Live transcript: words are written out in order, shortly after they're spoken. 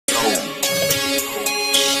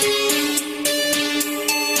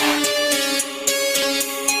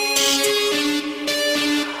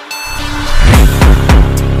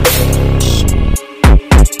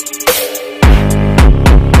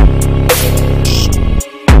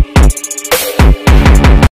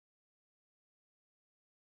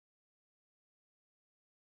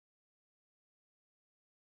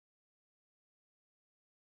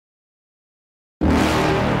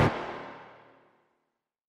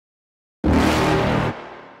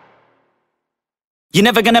You're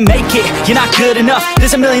never gonna make it, you're not good enough.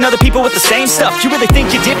 There's a million other people with the same stuff. You really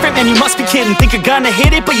think you're different? Man, you must be kidding. Think you're gonna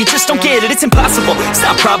hit it, but you just don't get it. It's impossible, it's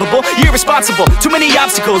not probable, you're irresponsible. Too many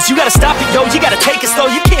obstacles, you gotta stop it, yo. You gotta take it slow,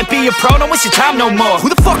 you can't be a pro. Don't waste your time no more. Who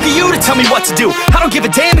the fuck are you to tell me what to do? I don't give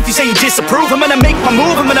a damn if you say you disapprove. I'm gonna make my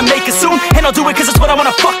move, I'm gonna make it soon. And I'll do it cause it's what I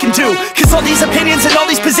wanna fucking do. Cause all these opinions and all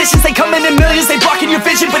these positions, they come in millions, they blocking your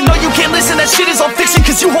vision. But no, you can't listen, that shit is all fiction.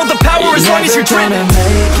 Cause you hold the power as long as you're dreaming.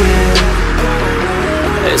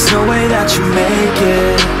 There's no way that you make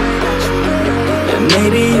it. And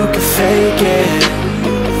maybe you can fake it,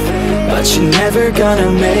 but you're never gonna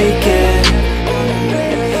make it.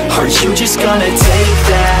 Aren't you just gonna take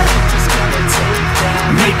that?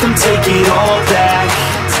 Make them take it all back.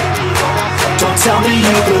 Don't tell me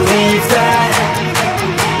you believe that.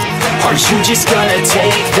 Aren't you just gonna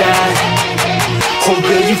take that? Or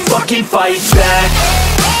will you fucking fight back?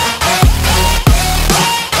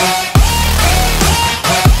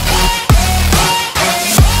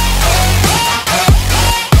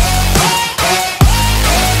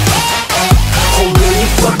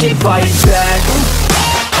 Fucking fight back.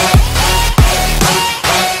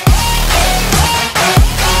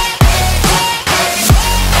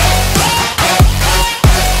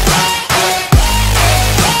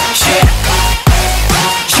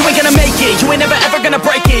 You ain't gonna make it, you ain't never ever gonna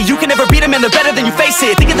break it. You can never beat them and they're better than you, face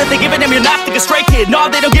it. Thinking that they give a damn, you're not, think a straight kid. No,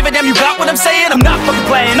 they don't give a damn, you got what I'm saying? I'm not fucking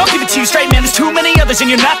playing, I'll give it to you straight, man. There's too many others and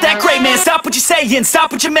you're not that great, man. Stop what you're saying, stop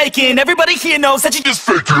what you're making. Everybody here knows that you just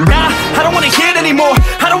faking. Nah, I don't wanna hear it anymore,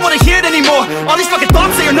 I don't wanna hear it anymore. All these fucking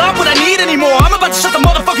thoughts, they are not what I need anymore. I'm about to shut the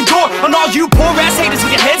motherfucking door on all you poor ass haters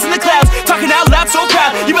with your heads in the clouds, talking out loud so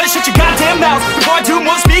proud. You better shut your goddamn mouth before I do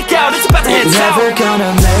more speak out. It's about to head south. You're never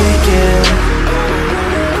gonna make it.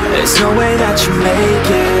 There's no way that you make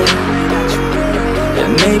it.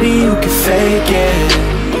 And maybe you can fake it,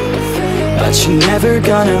 but you're never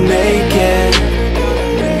gonna make it.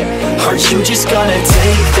 Aren't you just gonna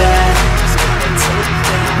take that?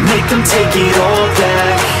 Make them take it all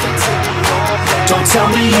back. Don't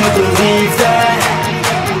tell me you believe that.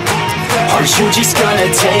 Aren't you just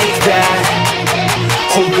gonna take that?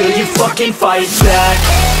 Or will you fucking fight back?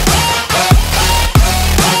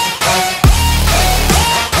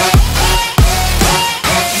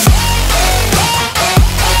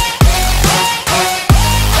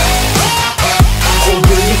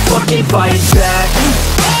 Fucking fight back.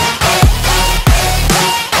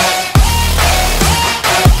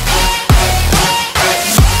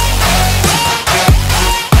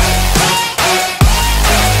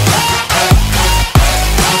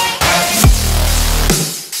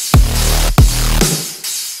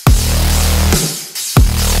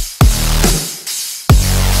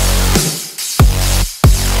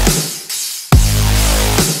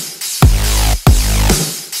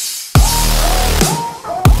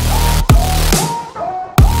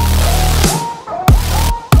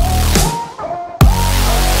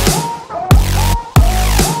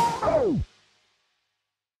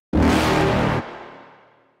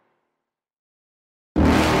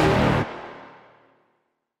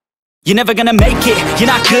 You're never gonna make it, you're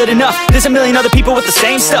not good enough. There's a million other people with the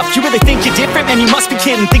same stuff. You really think you're different? Man, you must be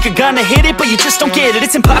kidding. Think you're gonna hit it, but you just don't get it.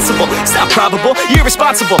 It's impossible, it's not probable, you're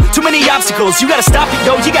irresponsible. Too many obstacles, you gotta stop it,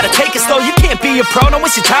 yo. You gotta take it slow, you can't be a pro. Don't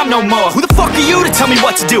waste your time no more. Who the fuck are you to tell me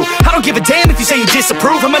what to do? I don't give a damn if you say you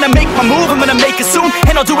disapprove. I'm gonna make my move, I'm gonna make it soon.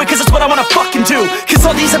 And I'll do it cause it's what I wanna fucking do. Cause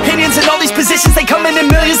all these opinions and all these positions, they come in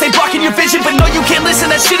millions, they blocking your vision. But no, you can't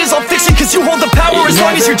listen, that shit is all fiction. Cause you hold the power as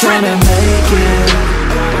long as you're dreaming.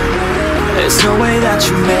 There's no way that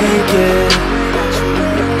you make it.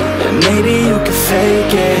 And maybe you can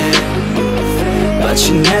fake it, but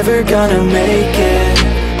you're never gonna make it.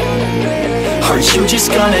 Aren't you just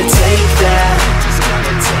gonna take that?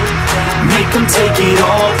 Make them take it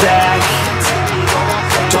all back.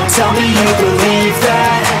 Don't tell me you believe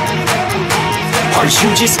that. Aren't you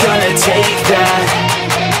just gonna take that?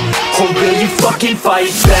 Or will you fucking fight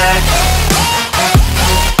back?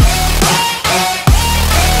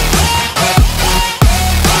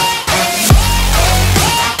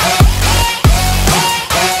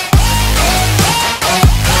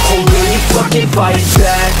 Fucking fight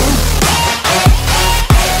back.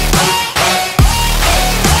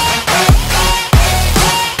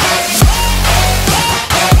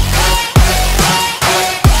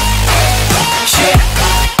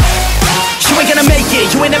 You ain't gonna make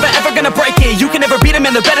it, you ain't never ever gonna break it. You can never beat them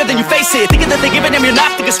and they're better than you, face it. Thinking that they give a damn, you're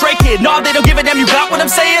not, think a straight kid. No, they don't give a damn, you got what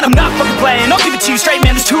I'm saying? I'm not fucking playing, I'll give it to you straight,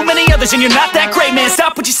 man. There's too many others and you're not that great, man.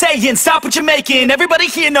 Stop what you're saying, stop what you're making. Everybody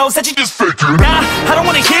here knows that you just faking. Nah, I don't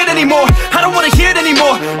wanna hear it anymore, I don't wanna hear it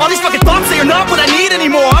anymore. All these fucking thoughts, they are not what I need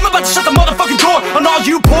anymore. I'm about to shut the motherfucking door On all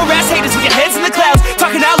you poor ass haters with your heads in the clouds,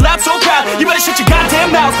 talking out loud so proud, you better shut your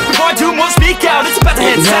goddamn mouth before I do more speak out. It's about to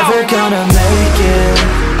head south. You're never gonna make it.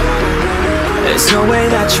 There's no way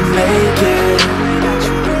that you make it.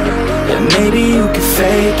 And maybe you can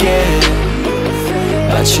fake it,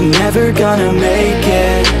 but you're never gonna make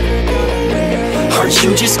it. Aren't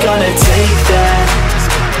you just gonna take that?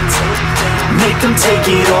 Make them take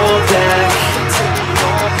it all back.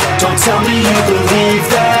 Don't tell me you believe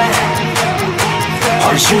that.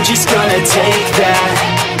 Aren't you just gonna take that?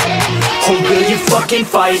 Or will you fucking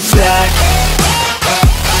fight back?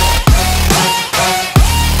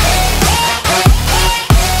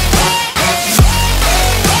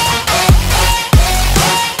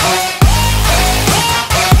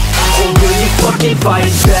 Or will you fucking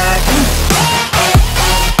fight back?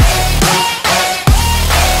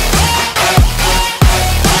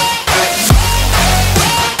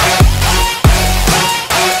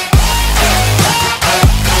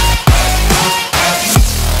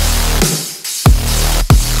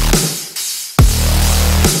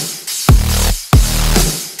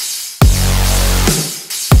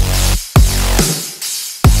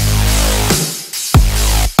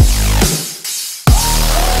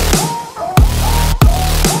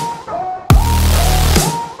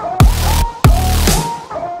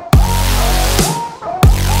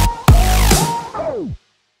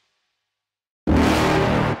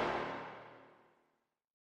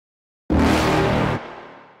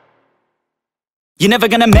 You're never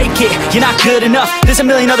gonna make it, you're not good enough. There's a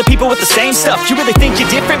million other people with the same stuff. You really think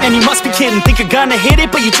you're different? Man, you must be kidding. Think you're gonna hit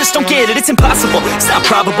it, but you just don't get it. It's impossible, it's not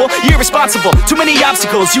probable, you're irresponsible. Too many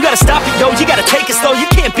obstacles, you gotta stop it, yo. You gotta take it slow, you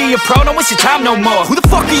can't be a pro. Don't waste your time no more. Who the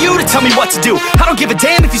fuck are you to tell me what to do? I don't give a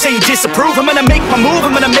damn if you say you disapprove. I'm gonna make my move,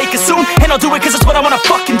 I'm gonna make it soon. And I'll do it cause it's what I wanna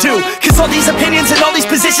fucking do. Cause all these opinions and all these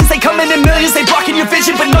positions, they come in millions, they blocking your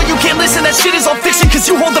vision. But no, you can't listen, that shit is all fiction. Cause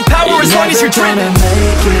you hold the power as long as you're dreaming.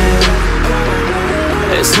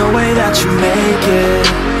 There's no way that you make it.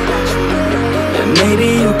 And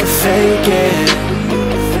maybe you can fake it,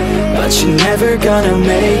 but you're never gonna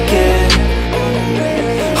make it.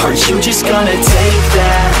 Aren't you just gonna take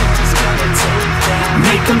that?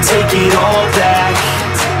 Make them take it all back.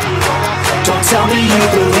 Don't tell me you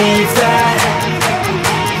believe that.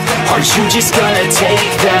 Aren't you just gonna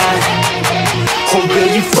take that? Or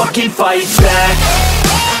will you fucking fight back?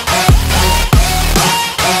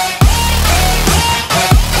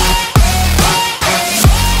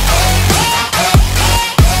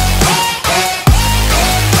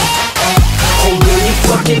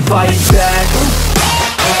 Fucking fight back.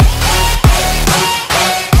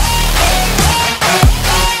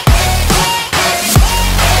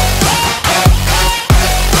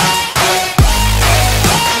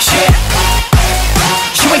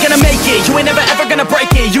 You ain't never ever gonna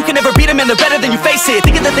break it. You can never beat them and they're better than you face it.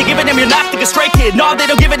 Thinking that they give a damn, you're not, think a straight kid. No, they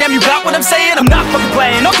don't give a damn, you got what I'm saying? I'm not fucking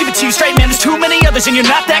playing, I'll give it to you straight, man. There's too many others and you're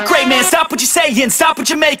not that great, man. Stop what you're saying, stop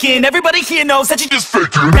what you're making. Everybody here knows that you just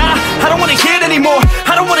faking. Nah, I don't wanna hear it anymore,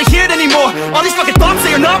 I don't wanna hear it anymore. All these fucking thoughts,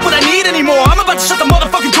 they are not what I need anymore. I'm about to shut the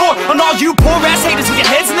motherfucking door on all you poor ass haters with your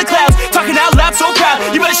heads in the clouds, talking out loud so proud.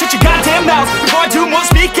 You better shut your goddamn mouth before I do more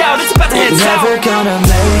speak out. It's about to head south. You're never gonna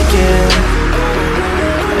make it.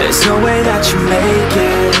 There's no way that you make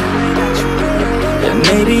it. And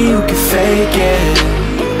maybe you can fake it,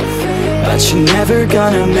 but you're never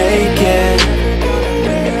gonna make it.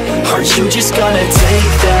 Aren't you just gonna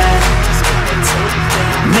take that?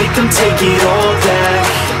 Make them take it all back.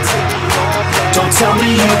 Don't tell me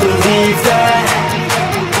you believe that.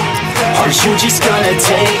 Aren't you just gonna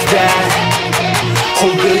take that? Or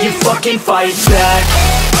will you fucking fight back?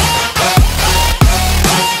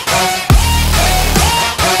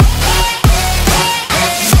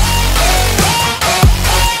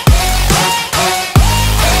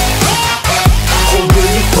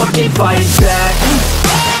 Fucking fight back.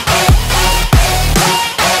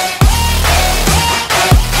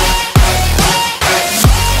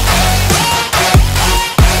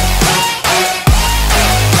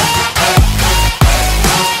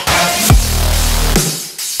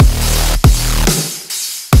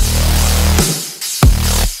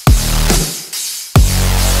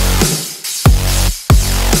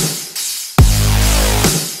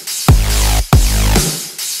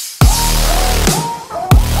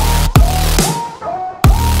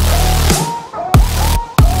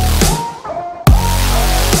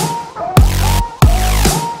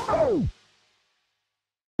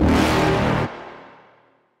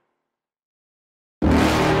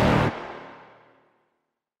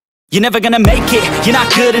 You're never gonna make it, you're not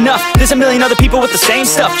good enough. There's a million other people with the same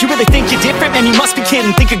stuff. You really think you're different? Man, you must be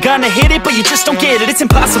kidding. Think you're gonna hit it, but you just don't get it. It's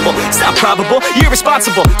impossible, it's not probable, you're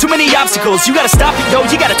irresponsible. Too many obstacles, you gotta stop it, yo.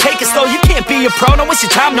 You gotta take it slow, you can't be a pro. Don't waste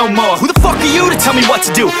your time no more. Who the fuck are you to tell me what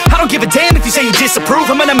to do? I don't give a damn if you say you disapprove.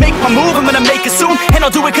 I'm gonna make my move, I'm gonna make it soon. And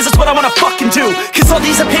I'll do it cause it's what I wanna fucking do. Cause all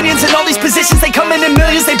these opinions and all these positions, they come in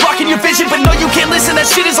millions, they blocking your vision. But no, you can't listen, that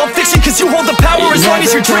shit is all fiction. Cause you hold the power as long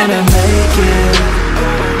as you're dreaming.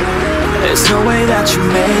 There's no way that you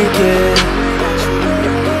make it.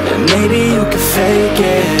 And maybe you can fake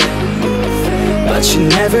it, but you're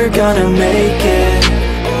never gonna make it.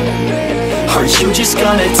 Aren't you just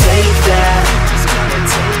gonna take that?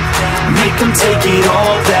 Make them take it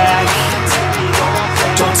all back.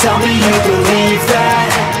 Don't tell me you believe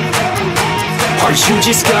that. Aren't you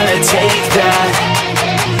just gonna take that?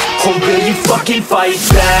 Or will you fucking fight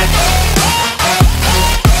back?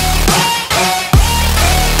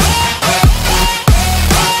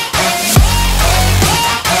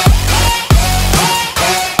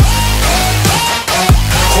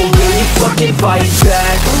 Fucking fight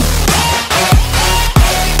back.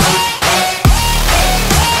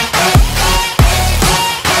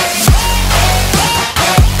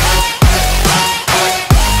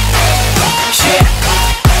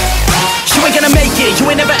 You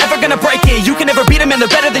ain't never ever gonna break it. You can never beat them and they're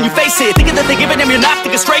better than you face it. Thinking that they give a damn, you're not,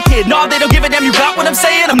 think a straight kid. No, they don't give a damn, you got what I'm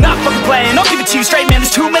saying? I'm not fucking playing, I'll give it to you straight, man.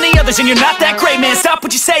 There's too many others and you're not that great, man. Stop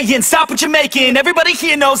what you're saying, stop what you're making. Everybody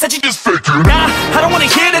here knows that you just faking. Nah, I don't wanna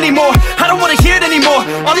hear it anymore, I don't wanna hear it anymore.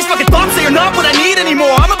 All these fucking thoughts, they are not what I need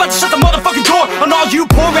anymore. I'm about to shut the motherfucking door on all you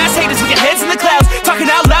poor ass haters with your heads in the clouds, talking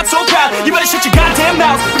out loud so proud. You better shut your goddamn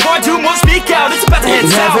mouth before I do more speak out. It's about to head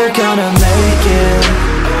south. You're never gonna make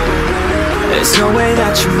it. There's no way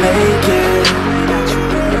that you make it.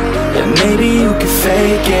 And maybe you can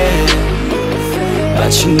fake it,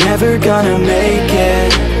 but you're never gonna make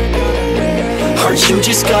it. Aren't you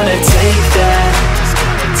just gonna take that?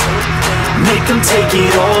 Make them take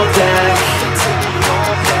it all back.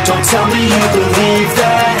 Don't tell me you believe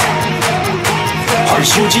that.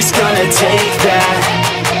 Aren't you just gonna take that?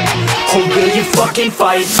 Or will you fucking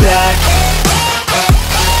fight back?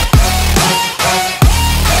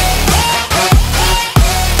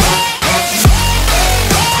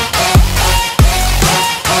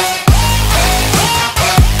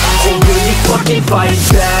 Fucking fight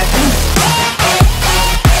back.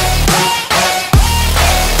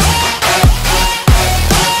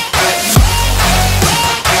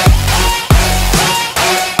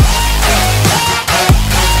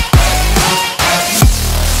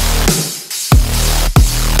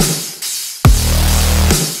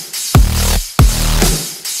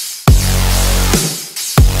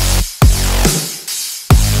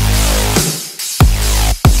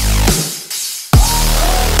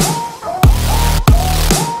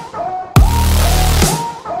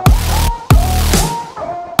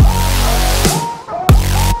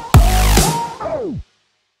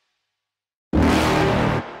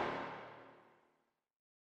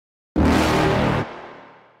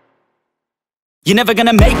 You're never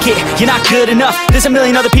gonna make it, you're not good enough. There's a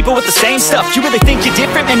million other people with the same stuff. You really think you're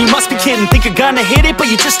different? Man, you must be kidding. Think you're gonna hit it,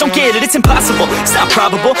 but you just don't get it. It's impossible, it's not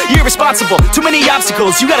probable, you're irresponsible. Too many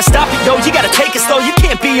obstacles, you gotta stop it, yo. You gotta take it slow, you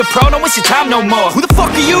can't be a pro. Don't waste your time no more. Who the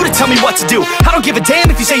fuck are you to tell me what to do? I don't give a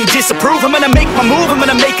damn if you say you disapprove. I'm gonna make my move, I'm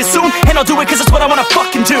gonna make it soon. And I'll do it cause it's what I wanna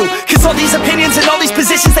fucking do. Cause all these opinions and all these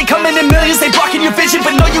positions, they come in millions, they blocking your vision.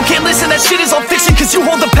 But no, you can't listen, that shit is all fiction. Cause you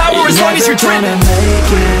hold the power as long as you're dreaming.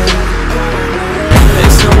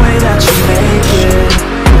 There's no way that you make it.